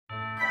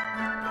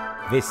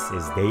This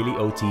is Daily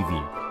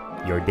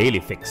OTV, your daily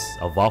fix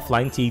of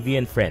offline TV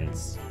and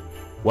friends.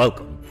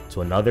 Welcome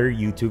to another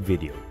YouTube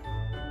video.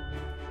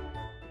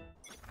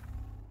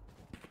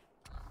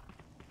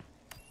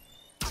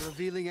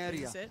 Revealing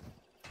area.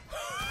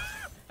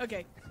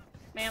 Okay,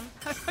 ma'am.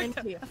 I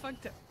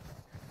fucked up.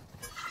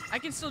 I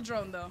can still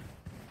drone though.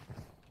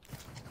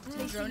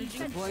 Drone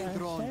Deploying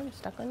drone. I'm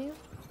stuck on you.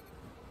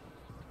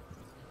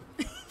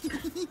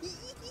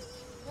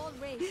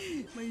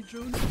 My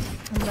drone.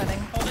 I'm running.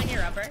 Holding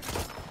your upper.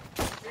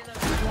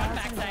 One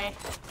backside.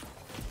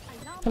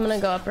 I'm gonna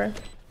go upper.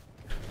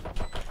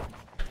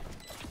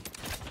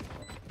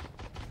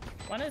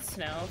 One is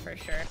snow for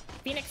sure.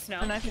 Phoenix snow.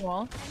 I'm knifing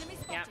wall.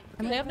 Yeah.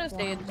 They have no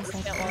stage.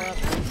 Can't wall up.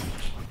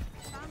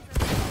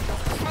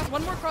 Cross,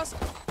 one more cross.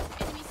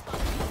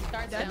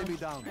 Guard down. Enemy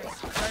down.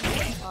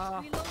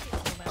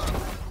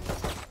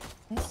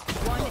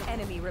 One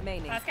enemy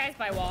remaining. Last guy's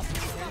by wall.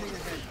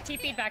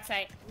 TP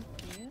backside.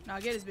 Nah,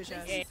 get his bitch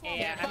ass.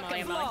 Yeah, I'm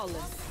on. Flawless.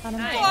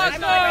 Nice. Fuck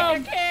I'm no!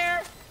 on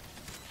care.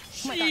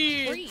 Oh my god,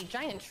 three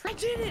giant I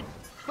did it!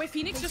 Wait,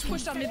 Phoenix just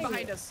pushed on mid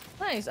behind us.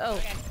 Nice. Oh.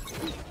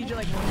 He just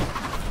like,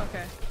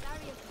 okay.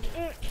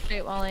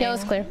 Straight walling. Yeah,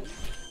 it's clear.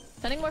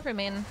 Sending more for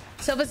main.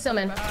 Silva's still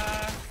in.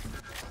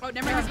 Oh,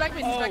 never mind. He's back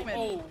mid. He's back mid.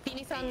 Oh.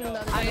 Phoenix on the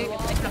other side of the wall.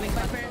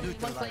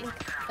 One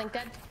flank. Flank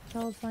dead.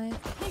 Hold flank.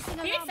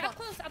 Phoenix up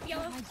close, up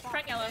yellow.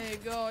 Front yellow. There you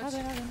go.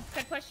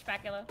 Good push,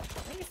 back yellow. I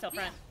think he's still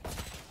front.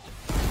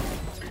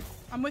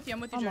 I'm with you,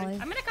 Jodi. I'm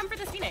gonna come for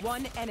this Phoenix.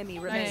 One enemy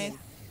remaining.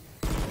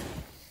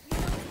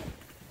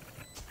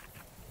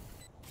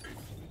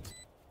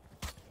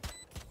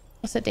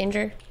 What's the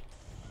danger?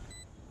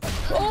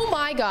 Oh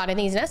my god, I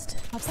think he's nest.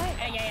 Outside.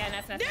 Yeah,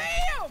 that's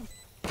Damn!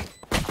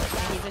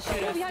 He's a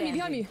shooter.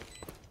 Behind me.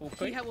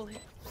 Okay. Yeah, we'll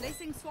hit.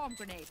 Placing swarm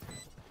grenade.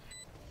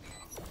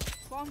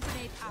 Swarm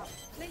grenade out.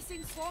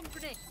 Placing swarm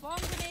grenade. Swarm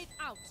grenade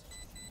out.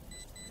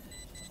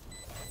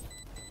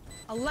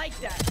 I like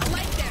that. I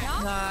like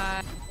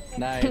that.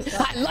 Nice.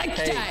 I like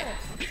Hey, that.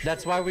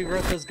 that's why we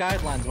wrote those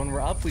guidelines. When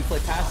we're up, we play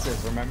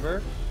passive,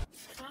 remember?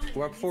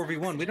 We're up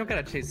 4v1. We don't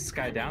gotta chase this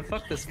guy down.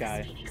 Fuck this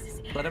guy.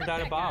 Let him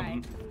die to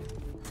bomb.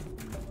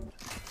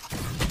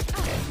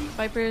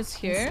 Viper's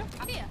here.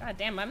 God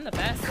damn, I'm the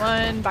best.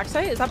 One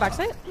backside. Is that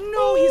backside?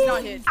 No, he's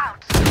not hit.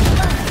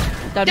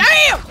 Dead.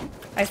 Damn!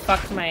 I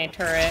fucked my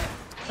turret.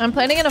 I'm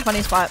planning in a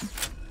funny spot.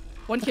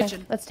 One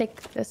kitchen. Let's take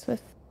this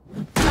with.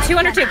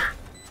 202.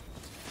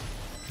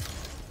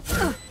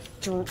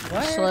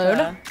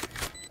 Slowed.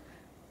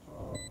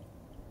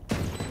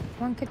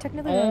 One could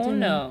technically. Oh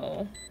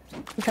no.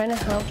 I'm trying to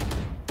help.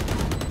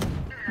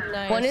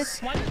 Nice. One is.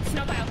 One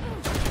snow pile.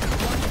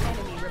 One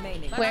enemy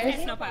remaining. Where?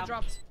 Snow pile.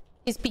 Dropped.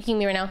 He's peeking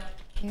me right now.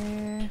 Here.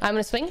 I'm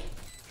gonna swing.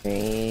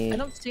 I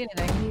don't see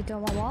anything. You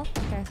don't want wall?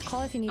 Okay.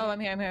 Call if you need. Oh, I'm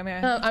here.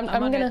 No, I'm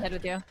on gonna. head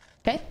with you.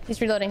 Okay, he's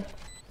reloading.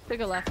 They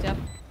go left. Yeah.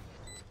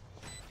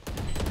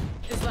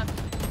 Is left.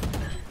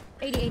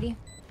 80.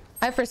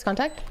 I have first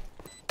contact.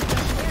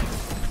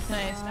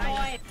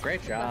 Nice.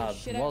 Great job.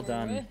 Well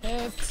done.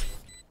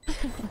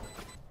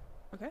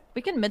 Okay.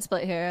 We can mid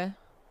split here.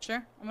 Sure.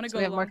 I'm gonna So go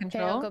we have more long. Okay,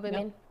 I'll control. go big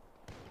main.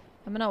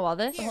 I'm gonna wall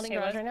this. I'm holding Okay,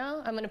 garage what? right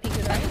now. I'm gonna peek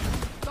with right.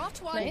 Got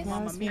one. Nice.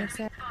 Mamma mia.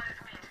 Okay,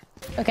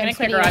 I'm gonna I'm clear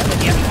spinning garage out.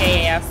 with you.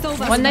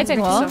 Yeah. One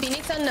nighting wall.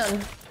 Phoenix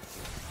unknown.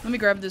 Let me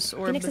grab this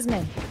orb. Phoenix is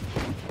mid.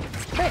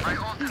 Great.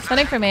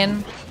 Sending for main.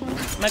 I'm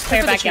gonna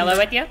clear back yellow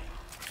with you.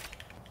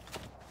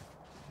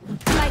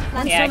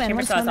 Land Yeah, snowman. keep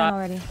One yourself snowman up.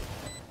 already.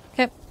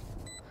 Okay.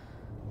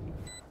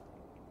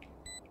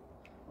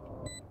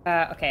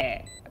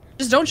 Okay.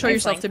 Just don't show Nice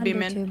yourself flank. to be Under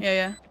min. tube.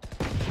 Yeah.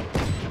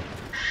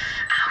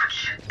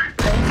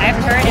 I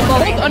have turret in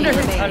Both three. under.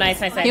 Oh, nice.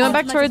 He went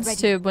back Let's towards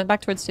ready. tube. Went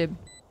back towards tube.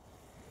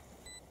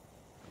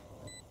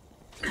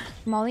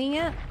 Mollying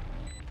it.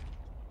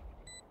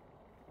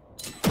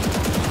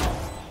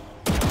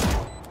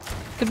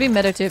 Could be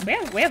mid or tube.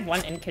 We have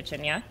one in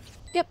kitchen, yeah?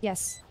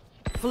 Yes.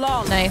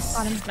 Flawless.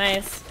 Nice.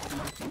 Nice.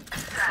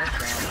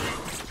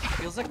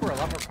 Feels like we're a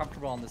lot more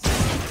comfortable on this.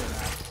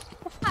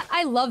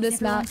 I love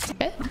this map.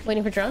 Okay,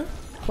 waiting for drone.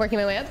 Working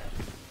my way up.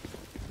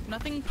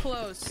 Nothing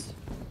close.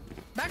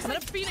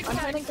 Backside Phoenix. I'm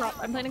planning top.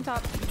 I'm planning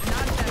top.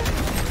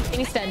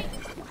 Phoenix dead.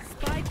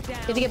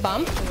 Did he get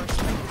bombed?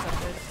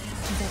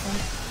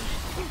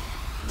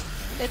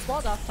 It's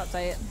walled off top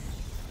site.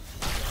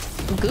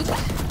 Goop.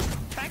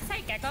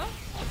 Backside gecko.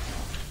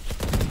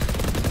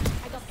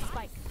 I got the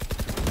spike.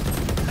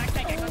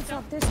 Backside gecko. Oh,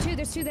 still. fuck.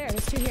 There's two there.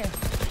 There's two here.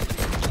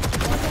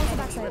 One on the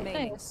backside.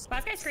 Nice.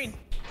 Last guy screen.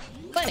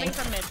 Planning. Coming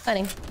from mid.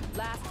 Planning.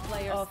 Last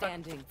player Oh, fuck.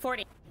 standing.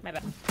 40. My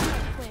bad.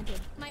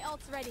 Planted. My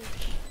ult's ready.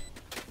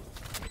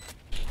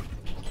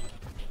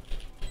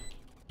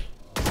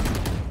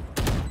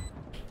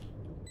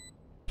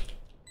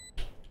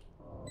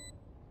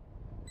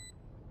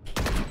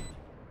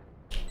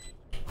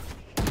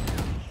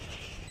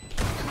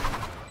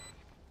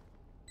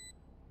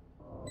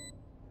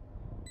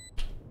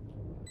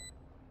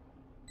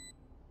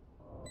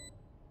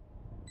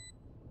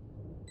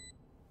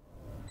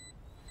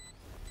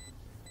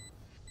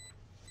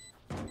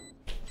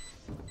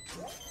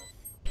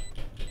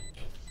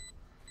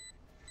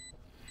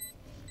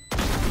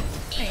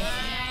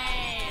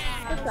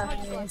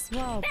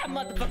 Well, That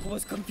motherfucker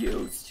was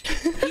confused.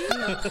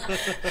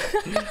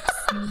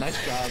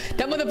 Nice job.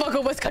 that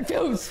motherfucker was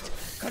confused.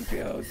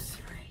 Confused.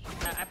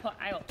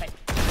 I ult.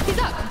 He's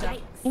up.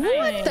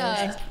 What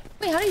the?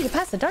 Wait, how did you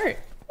pass the dart?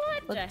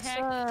 What the heck?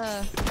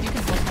 You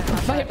can full time.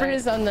 Viper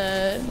is on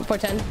the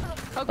 410.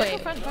 Okay,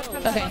 Wait. front.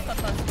 Okay.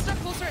 Step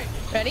full straight.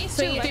 Ready?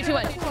 3, 2, 2,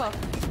 1. I'm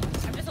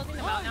just ulting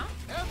them out now.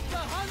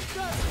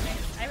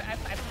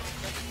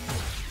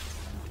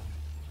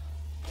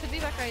 Should be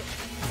back right.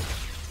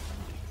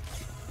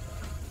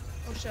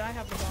 Oh shit, I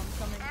have the bomb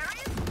coming.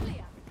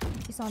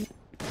 He's on.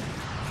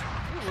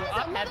 Ooh,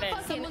 up heaven.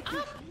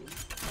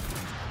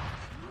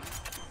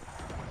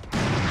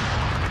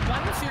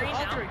 One screen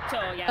now. So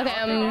yeah.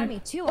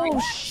 Okay, oh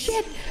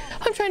shit!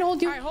 I'm trying to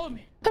hold you. Alright, hold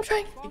me. I'm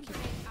trying.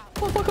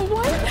 Motherfucker,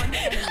 what? One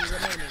enemy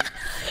remaining.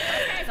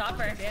 That guy's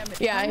offer. Damn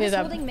it. Yeah, he's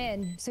up. holding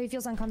mid, so he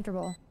feels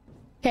uncomfortable.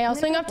 Okay, I'll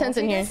swing up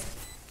Tenzin here.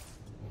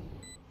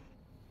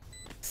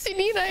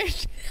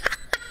 Sinina.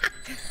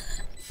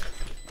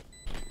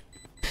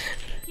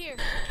 Here.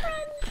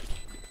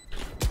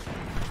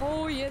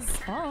 Oh yes.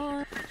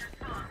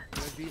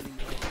 Revealing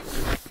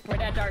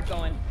Where'd that dart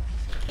going?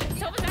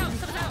 Sova's out.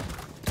 Sova's out.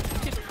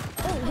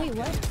 Oh wait,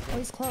 what? Oh,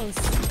 he's close.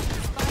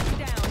 Spike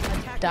down.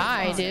 Attack.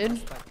 Die,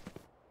 dude.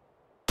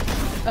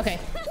 Okay,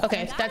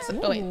 okay, that's.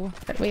 Oh wait,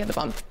 we have the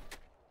bomb.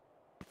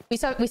 We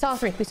saw 3. We saw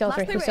 3.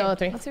 We saw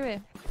 3. Let's see.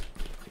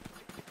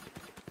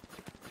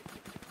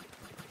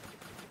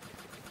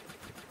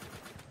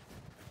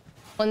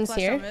 One's Flash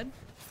here. on mid.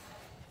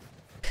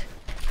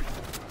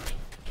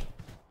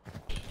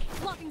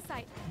 Blocking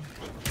sight.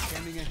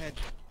 scanning ahead.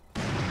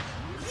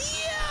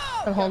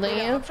 I'm holding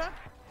you. Shot.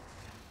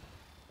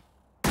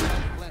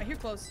 I hear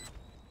close.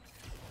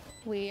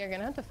 We are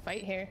gonna have to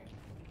fight here.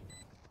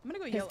 I'm gonna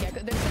go yellow.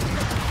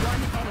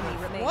 One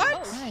enemy remaining.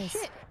 What? Oh, Nice.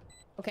 Shit.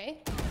 Okay.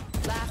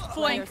 last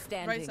player Flank.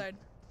 standing. Right side.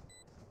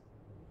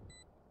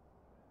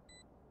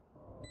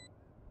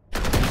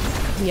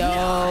 Yo.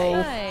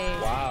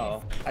 Nice.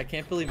 Wow. I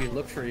can't believe he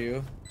looked for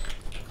you.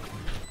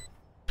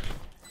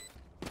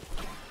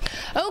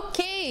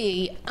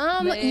 Okay.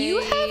 You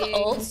have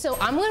ult, so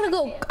I'm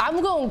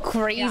going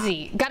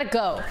crazy. Gotta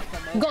go.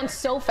 I'm going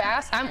so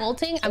fast. I'm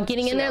ulting. I'm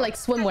getting in there like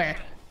swimwear.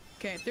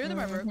 Okay, through the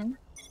river.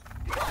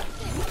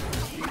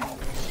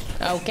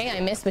 Okay, I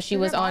missed, but she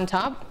was on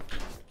top.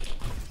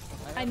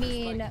 I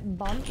mean,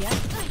 bump. Yeah.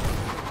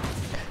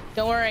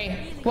 Don't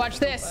worry. Watch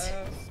this.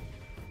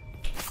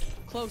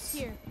 Close.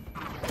 Here.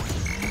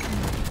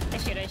 I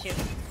shoot.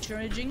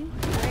 Charging.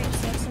 Great.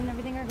 Six and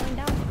everything are going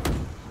down.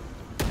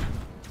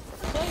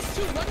 Close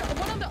two.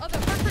 One on the other.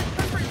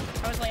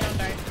 Perfect. I was laying on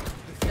dart.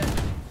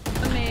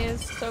 A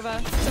maze.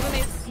 Sova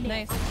maze.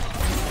 Nice.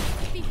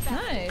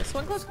 Nice.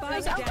 One close.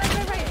 Spike down.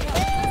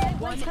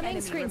 One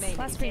coming. Screens.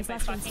 Last screens.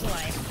 Last screens. Fucking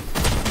life.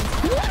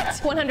 What?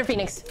 100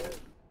 Phoenix.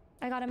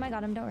 I got him.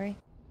 Don't worry.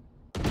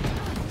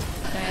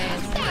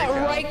 That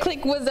right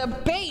click was a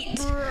bait.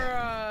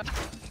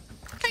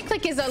 Right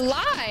click is a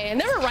lie. I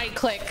never right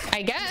click,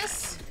 I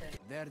guess.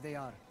 There they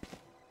are.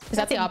 Is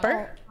that the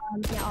upper?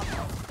 Yeah.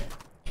 Upper.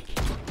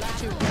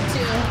 2.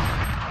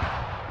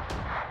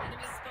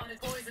 Enemy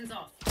spotted. Poison's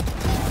off.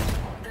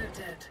 They're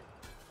dead.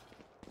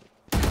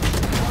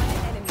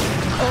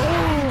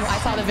 Oh, I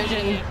saw the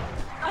vision.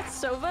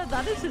 That's Sova.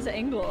 That is his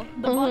angle.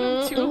 The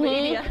bottom 2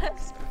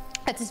 ADS.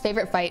 That's his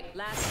favorite fight.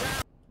 Last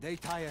round. They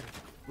tired.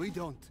 We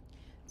don't.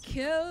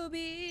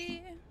 Kobe.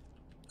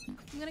 I'm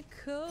gonna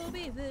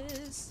Kobe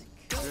this.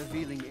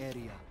 Revealing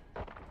area.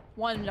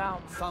 One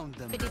down. Found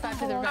them. 55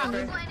 to the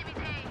Viper.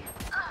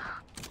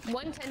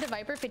 110 to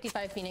Viper,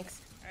 55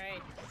 Phoenix.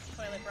 Alright.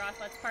 Toilet broth.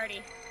 Let's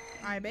party.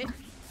 Alright, babe.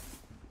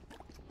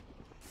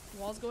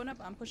 Wall's going up.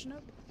 I'm pushing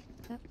up.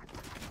 Yep.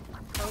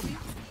 Kobe.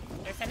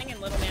 They're sending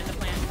in little man to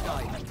plan.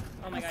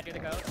 Oh my god, you're the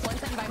goat.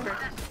 110 Viper.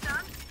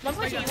 One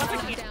pushing.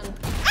 Down.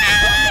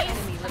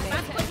 Enemy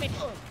remaining.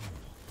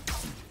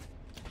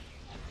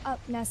 Up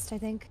nest, I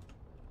think.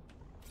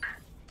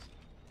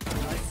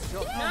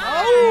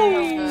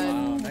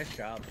 Oh, nice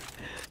job.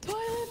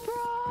 Toilet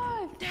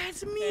broth.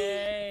 That's me.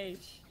 Hey.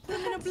 Put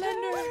them in a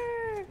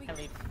blender. I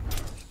leave.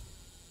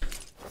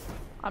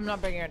 I'm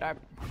not bringing her dart.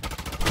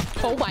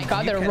 Oh my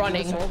god, they're You can do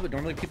running. this wall, but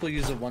normally people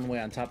use it one way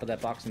on top of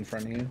that box in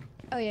front of you.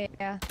 Oh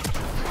yeah.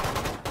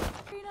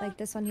 Like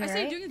this one here, I say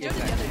right? doing the Jodi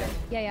the other day.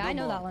 Yeah. I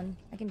know that one.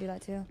 I can do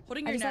that too.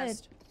 Holding I your decided-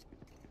 nest.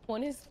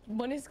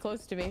 One is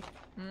close to me.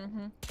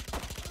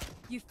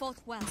 You fought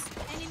well.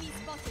 Enemy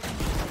spotted.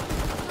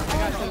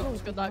 I got you.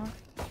 Good luck.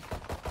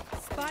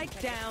 Spike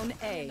down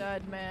A.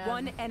 Dead man.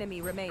 One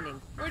enemy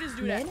remaining. Where does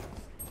do that? Mid?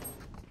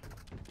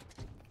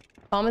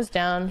 Bomb is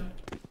down.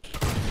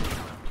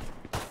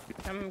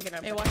 I'm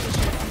gonna. Hey, watch this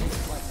shit.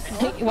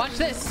 Hey, watch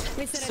this.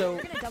 We said So-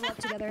 we're gonna double up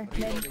together.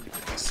 Mid.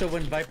 So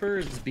when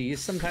Vipers Bs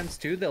sometimes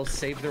too, they'll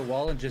save their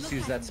wall and just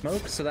use that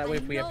smoke. So that way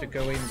if we have to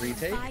go A and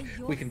retake,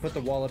 we can put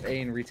the wall up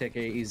A and retake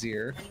A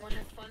easier.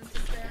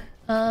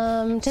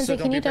 Tenzin, So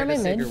can don't you be down afraid my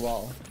to save mid? your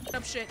wall.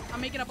 Up shit. I'm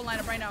making up a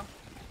lineup right now.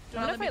 Do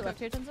I'm not gonna let me fight left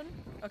cook. here,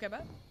 Tenzin. Okay,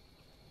 bet.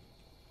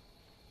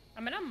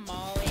 I'm gonna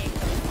molly.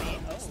 Kobe.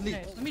 Oh. Sleep.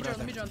 Okay, let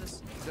me drone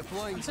this.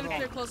 Deploying. I'm just gonna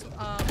clear close.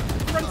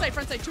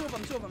 Front side, two of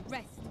them.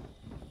 Rest.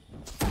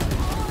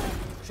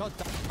 Shot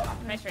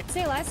down. Nice right.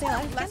 Stay alive, stay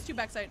alive. Last two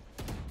backside.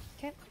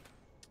 Okay.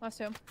 Last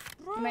two.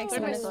 You might They're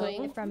expect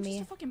swing. it from Just me.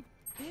 a fucking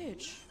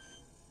bitch.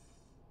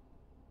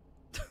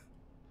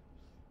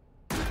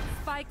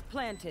 Spike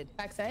planted.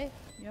 Backside.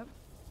 Yep.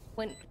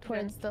 Went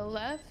towards the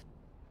left.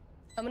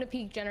 I'm gonna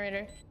peek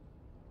generator.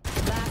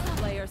 Last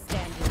player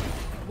standing.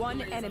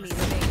 One enemy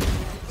remaining.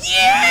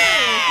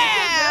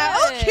 Yeah!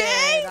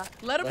 Okay!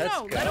 Let him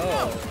know. Let him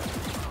know.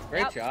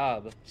 Great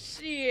job.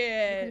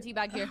 Shit.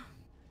 Tbag here.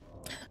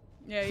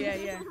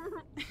 Yeah.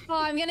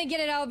 Oh, I'm gonna get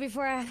it out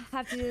before I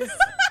have to do this.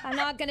 I'm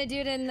not gonna do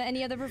it in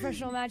any other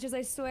professional matches,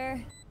 I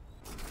swear.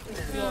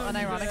 Well,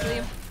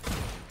 unironically,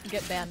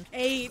 get banned.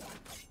 8.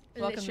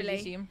 Welcome to Literally.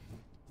 DSG.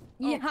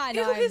 Yeah, I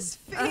know. Ew, his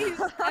face.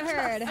 I've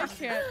heard. I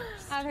can't.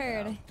 I've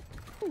heard.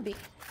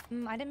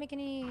 I didn't make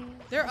any.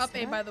 They're up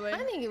A, by the way.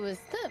 I think it was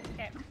them.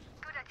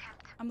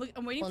 I'm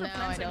waiting Well, for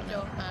now I Plant to don't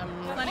know.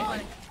 kill.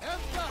 Planning.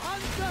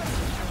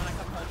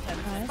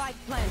 Spike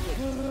planted.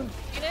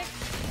 Phoenix.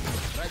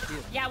 Right here.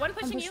 Yeah, one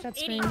pushing push you. that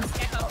 80. screen.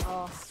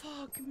 Echo.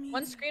 Fuck me.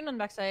 One screen on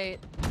backside.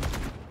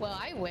 Well,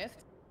 I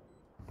whiffed.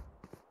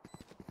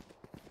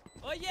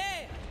 Wait,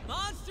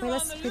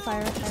 let's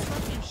pre-fire.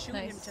 Fucking shoot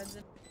him, Nice.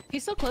 Tenzin.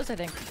 He's still close, I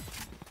think.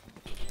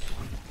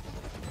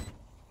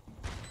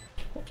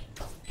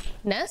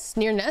 Nest?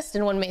 Near nest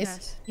in one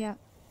maze. Yeah.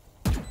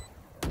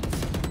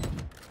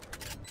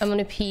 I'm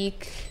gonna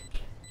peek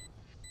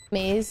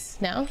maze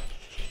now.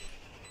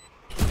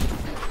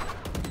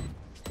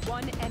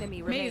 One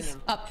enemy Maze.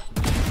 remaining. Up.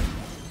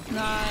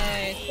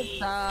 Nice. Good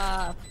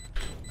stuff.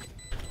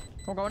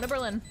 We're going to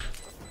Berlin.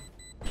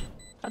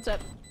 That's it.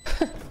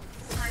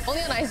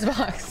 Only on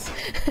Icebox.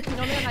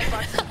 Only on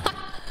Icebox.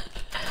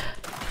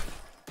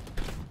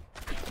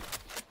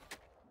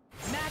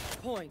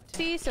 Match point.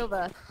 See,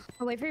 SOVA.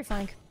 I'll wait for your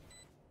flank.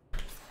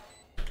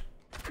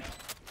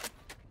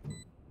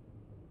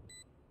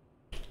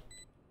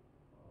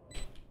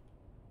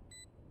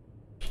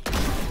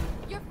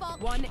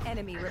 One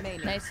enemy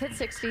remaining. Nice. Hit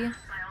 60.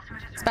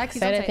 It's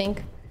backside, I on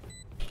think.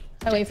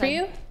 I wait for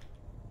you.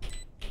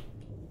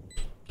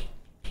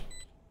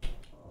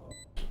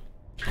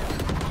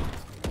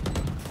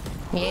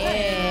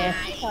 Yeah.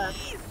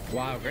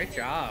 Wow, great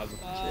job.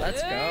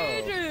 Let's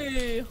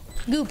go.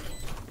 Goop.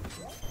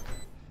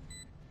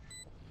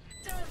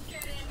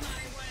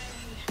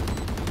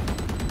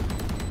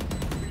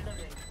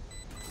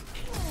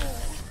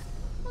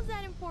 Was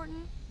that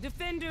important?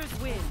 Defenders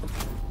win.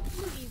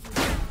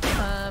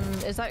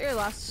 Is that your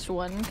last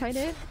one,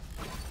 Kyedae?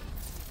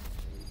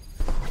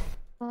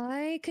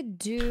 I could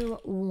do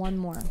one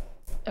more.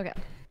 Okay.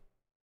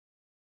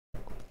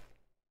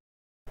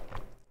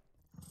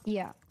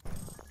 Yeah.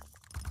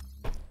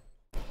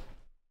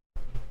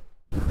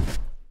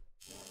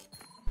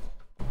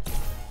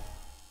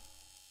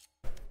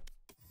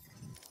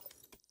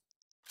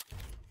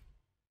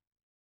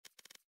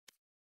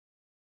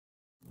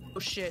 Oh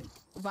shit.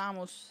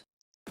 Vamos.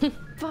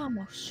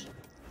 Vamos.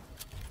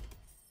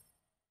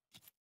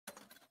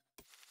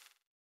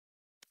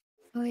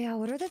 Oh yeah,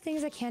 what are the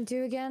things I can't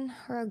do again?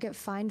 Or I'll get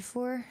fined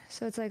for?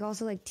 So it's like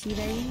also like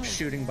teabagging? Like,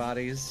 Shooting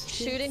bodies.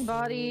 Shooting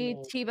body,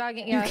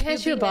 teabagging. Yeah, You if can't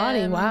shoot a body.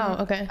 BM Wow.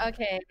 Okay.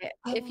 Okay.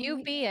 If Oh, you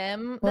wait.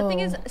 BM, the thing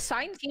is, Whoa.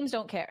 signed teams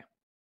don't care.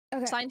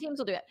 okay. Signed teams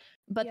will do it,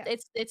 but Yeah.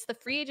 it's the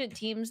free agent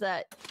teams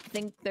that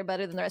think they're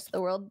better than the rest of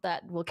the world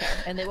that will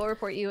care, and they will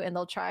report you, and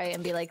they'll try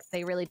and be like,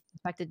 they really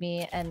respected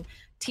me, and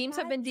teams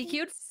have been That's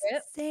DQ'd for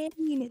it.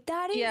 insane.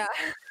 That is. Yeah,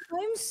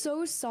 I'm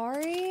so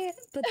sorry,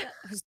 but that,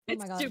 oh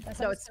it's my god, stupid. that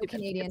No, sounds it's so stupid.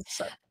 Canadian. It's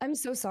so- I'm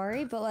so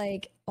sorry, but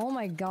like, oh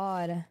my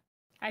god.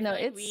 I No, feel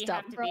like it's we dumb,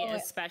 have to be bro.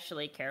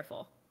 especially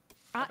careful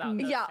about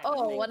me- those Yeah. type of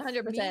Oh, things.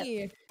 100%.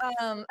 Me.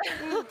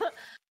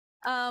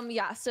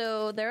 Yeah,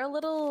 so they're a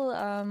little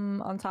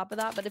on top of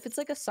that, but if it's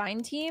like a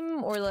signed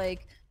team or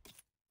like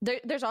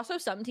there's also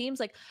some teams,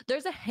 like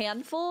there's a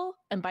handful,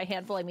 and by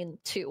handful I mean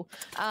 2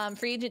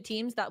 free agent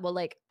teams that will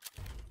like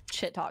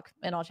shit talk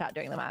and I'll chat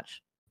during the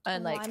match.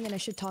 And Oh, like I'm gonna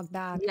shit talk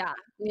back.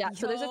 yeah,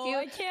 so there's a few.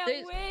 I can't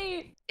there's-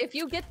 wait. If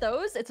you get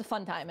those, it's a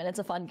fun time and it's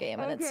a fun game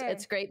and Okay.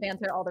 it's great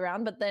banter all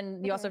around, but then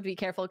you also have to be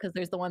careful because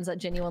there's the ones that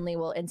genuinely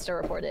will insta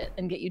report it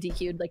and get you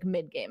DQ'd like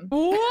mid game.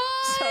 What?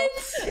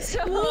 So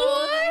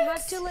I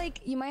have to like,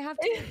 you might have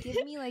to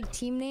give me like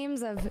team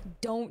names of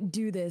don't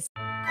do this.